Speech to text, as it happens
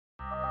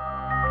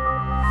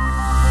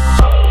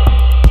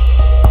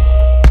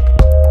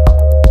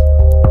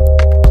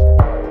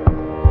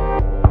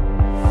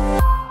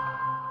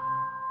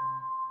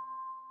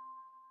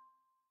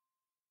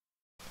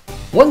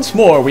once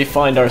more we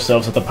find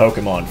ourselves at the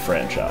Pokémon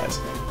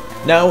franchise.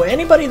 Now,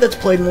 anybody that's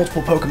played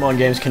multiple Pokémon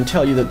games can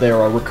tell you that there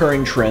are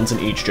recurring trends in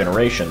each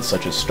generation,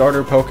 such as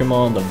starter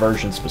Pokémon, the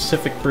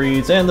version-specific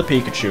breeds, and the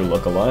Pikachu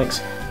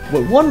lookalikes.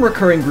 But one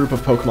recurring group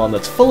of Pokémon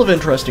that's full of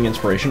interesting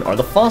inspiration are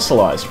the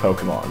fossilized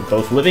Pokémon,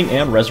 both living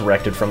and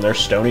resurrected from their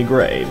stony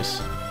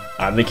graves.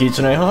 I'm the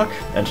Kitsune Hawk,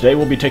 and today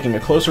we'll be taking a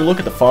closer look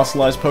at the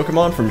fossilized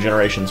Pokémon from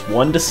generations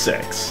 1 to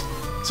 6.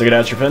 So get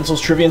out your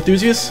pencils, trivia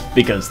enthusiasts,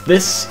 because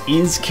this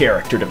is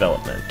character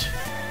development.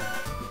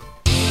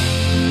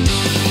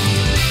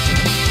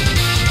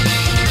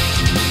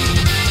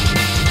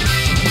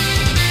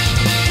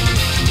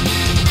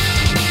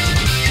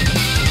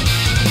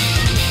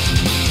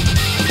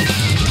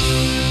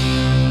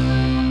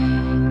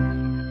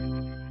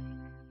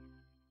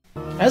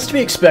 As to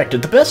be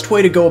expected, the best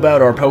way to go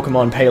about our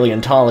Pokémon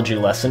Paleontology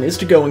lesson is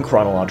to go in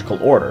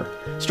chronological order.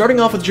 Starting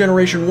off with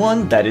Generation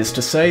 1, that is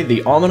to say,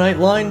 the Ammonite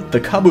line, the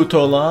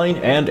Kabuto line,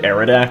 and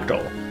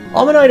Aerodactyl.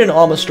 Ammonite and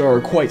Amistar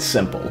are quite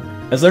simple,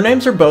 as their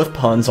names are both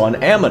puns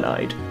on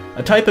Ammonite,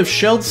 a type of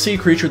shelled sea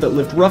creature that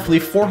lived roughly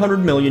 400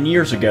 million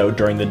years ago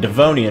during the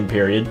Devonian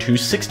period to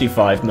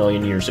 65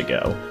 million years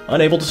ago,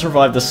 unable to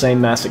survive the same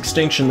mass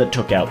extinction that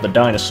took out the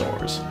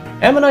dinosaurs.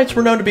 Ammonites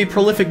were known to be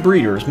prolific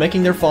breeders,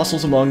 making their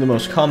fossils among the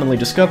most commonly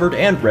discovered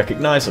and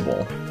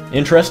recognizable.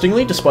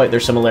 Interestingly, despite their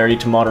similarity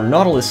to modern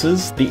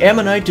nautiluses, the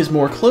ammonite is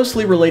more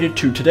closely related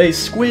to today's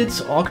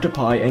squids,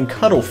 octopi, and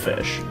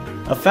cuttlefish,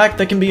 a fact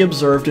that can be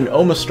observed in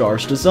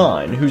Omastar's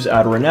design, whose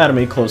outer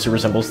anatomy closely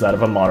resembles that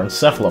of a modern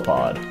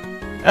cephalopod.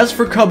 As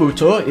for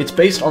Kabuto, it's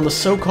based on the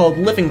so-called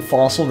living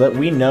fossil that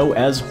we know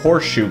as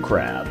horseshoe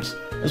crabs,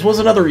 as was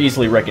another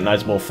easily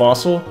recognizable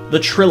fossil, the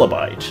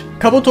trilobite.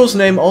 Kabuto's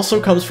name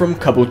also comes from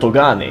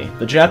kabutogani,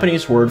 the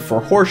Japanese word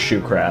for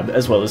horseshoe crab,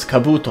 as well as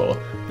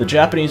kabuto, the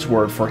Japanese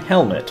word for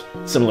helmet,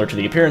 similar to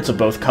the appearance of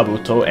both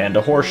kabuto and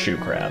a horseshoe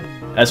crab.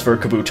 As for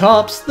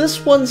kabutops,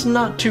 this one's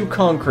not too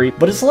concrete,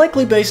 but is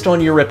likely based on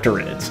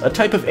eurypterids, a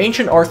type of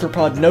ancient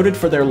arthropod noted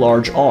for their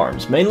large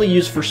arms, mainly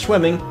used for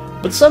swimming,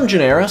 but some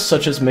genera,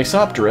 such as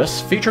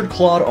Mixopterus, featured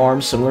clawed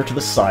arms similar to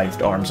the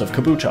scythed arms of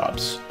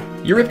kabutops.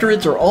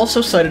 Eurypterids are also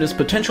cited as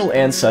potential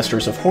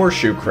ancestors of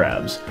horseshoe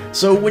crabs,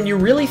 so when you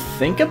really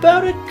think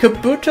about it,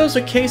 Kabuto's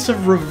a case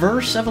of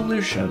reverse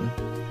evolution.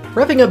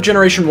 Wrapping up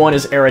Generation 1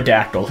 is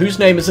Aerodactyl, whose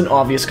name is an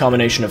obvious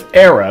combination of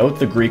aero,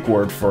 the Greek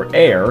word for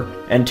air,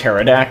 and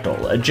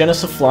pterodactyl, a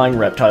genus of flying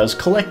reptiles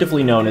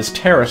collectively known as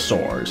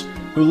pterosaurs,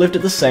 who lived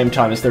at the same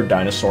time as their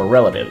dinosaur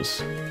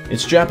relatives.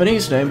 Its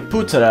Japanese name,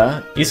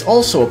 Putera, is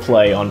also a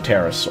play on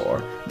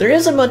pterosaur. There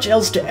isn't much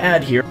else to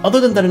add here, other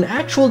than that an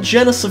actual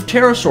genus of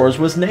pterosaurs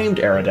was named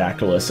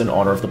Aerodactylus in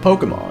honor of the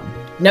Pokémon.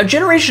 Now,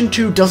 Generation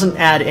 2 doesn't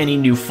add any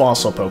new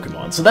fossil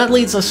Pokémon, so that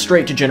leads us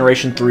straight to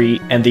Generation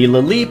 3 and the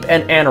Lileep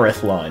and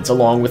Anorith lines,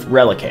 along with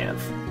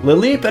Relicanth.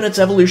 Lileep and its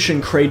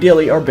evolution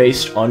Cradilli are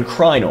based on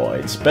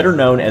crinoids, better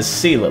known as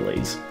sea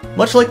lilies.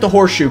 Much like the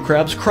horseshoe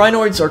crabs,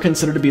 crinoids are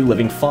considered to be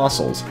living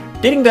fossils,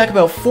 dating back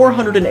about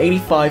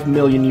 485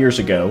 million years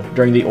ago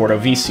during the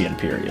Ordovician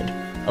period.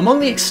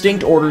 Among the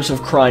extinct orders of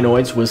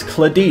crinoids was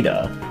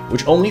Cladida,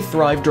 which only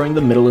thrived during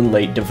the Middle and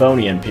Late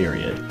Devonian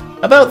period,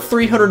 about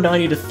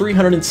 390 to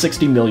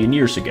 360 million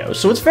years ago,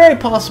 so it's very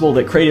possible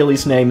that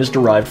Cradilli's name is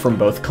derived from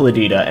both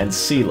Cladida and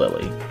sea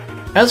lily.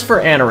 As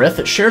for Anorith,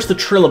 it shares the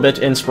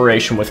trilobite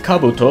inspiration with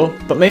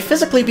Kabuto, but may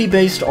physically be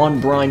based on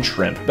brine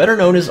shrimp, better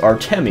known as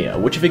Artemia,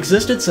 which have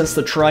existed since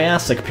the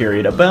Triassic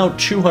period about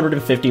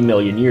 250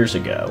 million years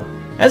ago.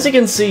 As you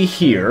can see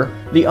here,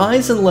 the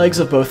eyes and legs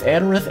of both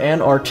Anorith and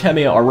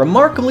Artemia are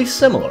remarkably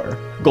similar.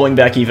 Going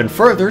back even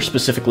further,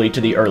 specifically to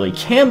the early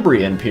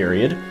Cambrian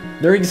period,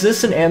 there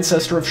exists an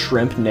ancestor of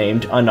shrimp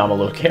named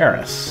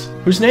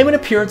Anomalocaris, whose name and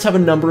appearance have a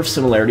number of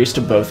similarities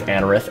to both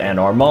Anorith and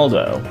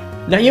Armaldo.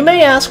 Now you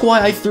may ask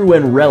why I threw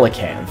in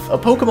Relicanth, a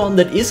Pokémon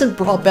that isn't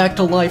brought back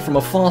to life from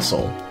a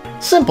fossil.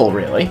 Simple,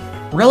 really.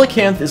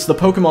 Relicanth is the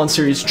Pokémon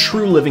series'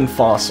 true living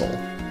fossil.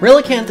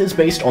 Relicanth is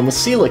based on the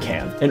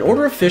coelacanth, an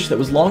order of fish that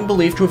was long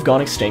believed to have gone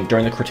extinct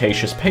during the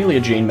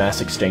Cretaceous-Paleogene mass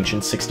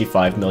extinction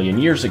 65 million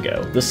years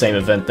ago, the same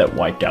event that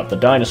wiped out the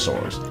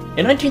dinosaurs.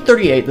 In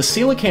 1938, the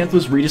coelacanth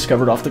was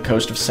rediscovered off the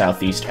coast of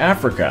Southeast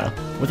Africa,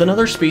 with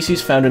another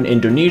species found in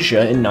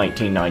Indonesia in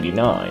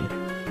 1999.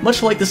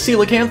 Much like the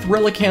coelacanth,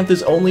 Relicanth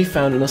is only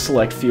found in a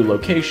select few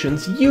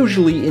locations,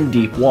 usually in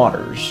deep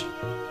waters.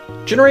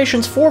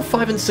 Generations 4,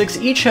 5, and 6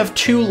 each have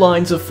 2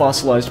 lines of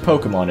fossilized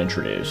Pokémon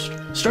introduced.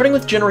 Starting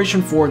with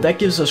Generation 4, that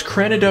gives us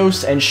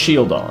Cranidos and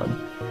Shieldon.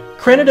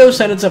 Cranidos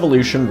and its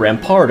evolution,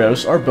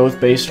 Rampardos, are both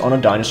based on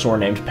a dinosaur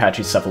named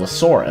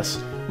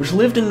Pachycephalosaurus, which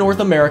lived in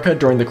North America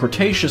during the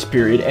Cretaceous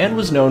period and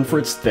was known for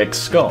its thick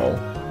skull,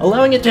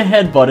 allowing it to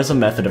headbutt as a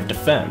method of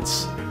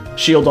defense.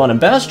 Shieldon and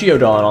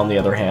Bastiodon, on the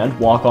other hand,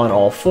 walk on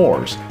all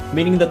fours,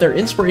 meaning that their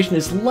inspiration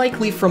is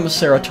likely from a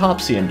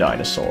ceratopsian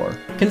dinosaur.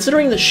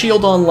 Considering that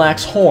Shieldon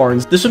lacks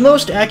horns, this would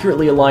most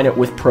accurately align it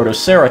with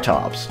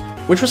Protoceratops,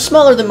 which was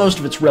smaller than most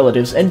of its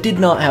relatives and did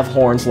not have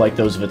horns like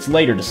those of its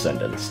later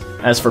descendants.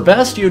 As for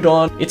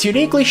Bastiodon, its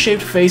uniquely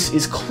shaped face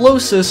is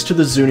closest to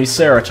the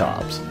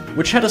Zuniceratops,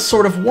 which had a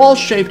sort of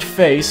wall-shaped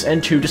face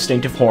and two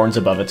distinctive horns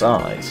above its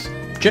eyes.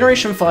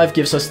 Generation 5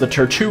 gives us the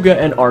Tortuga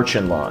and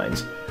Archon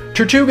lines.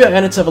 Tortuga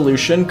and its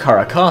evolution,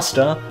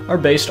 Caracosta, are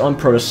based on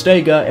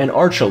Protostega and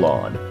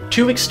Archelon,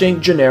 two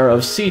extinct genera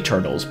of sea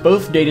turtles,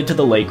 both dated to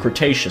the late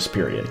Cretaceous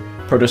period.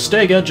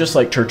 Protostega, just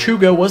like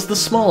Tortuga, was the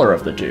smaller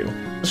of the two,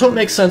 so it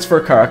makes sense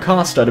for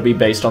Caracosta to be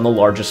based on the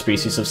largest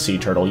species of sea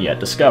turtle yet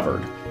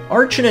discovered.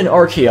 Archon and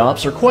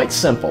Archaeops are quite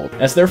simple,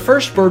 as their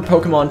first bird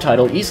Pokemon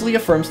title easily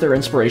affirms their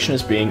inspiration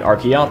as being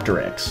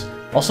Archaeopteryx,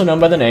 also known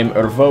by the name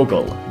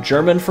Urvogel,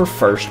 German for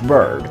first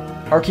bird.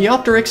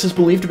 Archaeopteryx is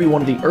believed to be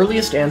one of the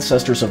earliest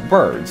ancestors of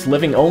birds,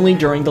 living only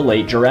during the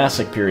late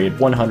Jurassic period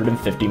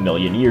 150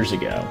 million years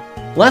ago.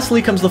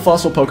 Lastly comes the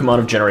fossil Pokemon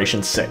of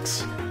Generation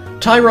 6.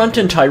 Tyrunt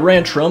and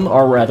Tyrantrum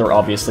are rather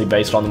obviously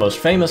based on the most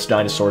famous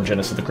dinosaur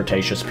genus of the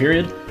Cretaceous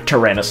period,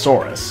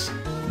 Tyrannosaurus.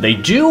 They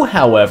do,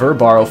 however,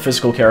 borrow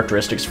physical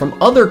characteristics from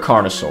other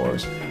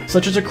carnosaurs,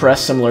 such as a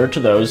crest similar to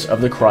those of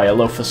the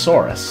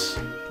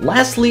Cryolophosaurus.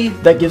 Lastly,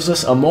 that gives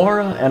us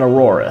Amora and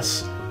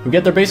Aurorus, who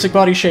get their basic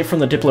body shape from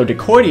the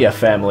Diplodoccoidea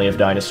family of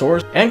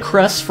dinosaurs, and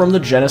crests from the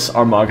genus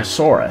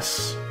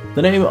Amargasaurus.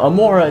 The name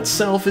Amora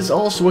itself is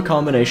also a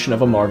combination of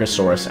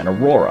Amargasaurus and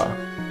Aurora.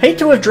 Hate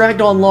to have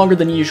dragged on longer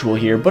than usual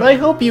here, but I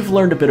hope you've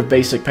learned a bit of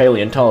basic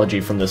paleontology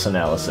from this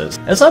analysis,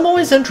 as I'm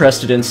always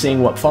interested in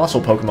seeing what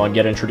fossil Pokemon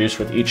get introduced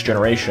with each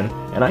generation,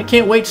 and I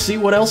can't wait to see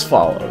what else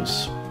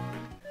follows.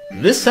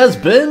 This has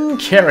been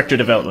Character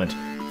Development.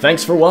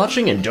 Thanks for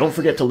watching, and don't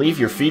forget to leave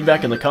your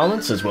feedback in the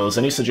comments, as well as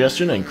any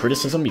suggestion and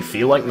criticism you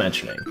feel like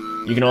mentioning.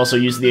 You can also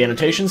use the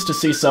annotations to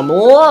see some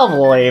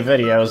lovely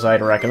videos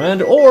I'd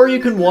recommend, or you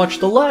can watch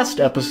the last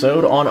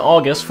episode on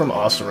August from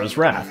Asura's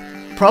Wrath.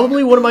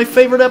 Probably one of my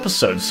favorite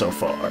episodes so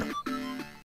far.